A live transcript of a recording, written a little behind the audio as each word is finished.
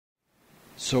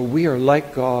So we are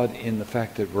like God in the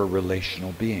fact that we're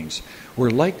relational beings.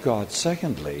 We're like God,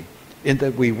 secondly, in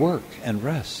that we work and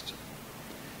rest.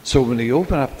 So when we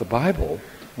open up the Bible,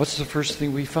 what's the first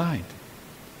thing we find?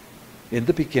 In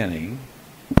the beginning,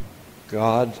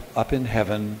 God up in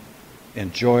heaven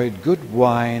enjoyed good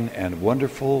wine and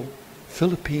wonderful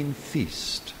Philippine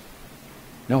feast.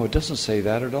 No, it doesn't say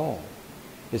that at all.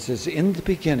 It says, in the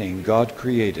beginning, God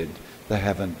created the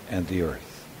heaven and the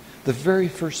earth. The very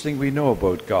first thing we know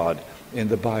about God in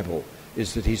the Bible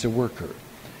is that he's a worker.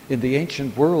 In the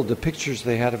ancient world, the pictures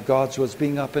they had of God was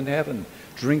being up in heaven,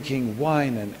 drinking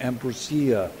wine and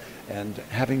ambrosia, and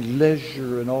having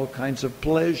leisure and all kinds of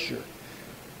pleasure.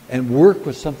 And work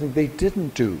was something they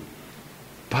didn't do.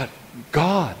 But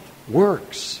God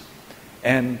works.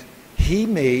 And he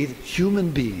made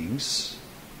human beings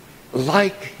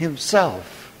like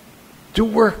himself to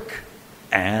work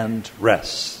and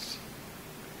rest.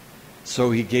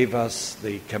 So he gave us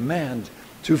the command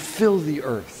to fill the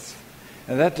earth.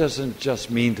 And that doesn't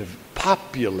just mean to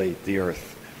populate the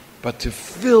earth, but to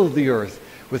fill the earth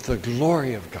with the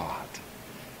glory of God.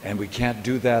 And we can't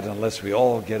do that unless we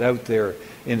all get out there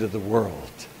into the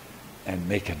world and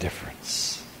make a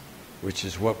difference, which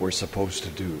is what we're supposed to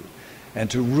do. And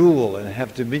to rule and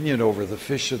have dominion over the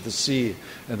fish of the sea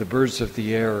and the birds of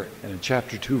the air. And in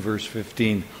chapter 2, verse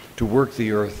 15, to work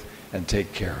the earth and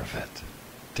take care of it.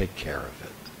 Take care of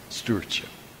it. Stewardship.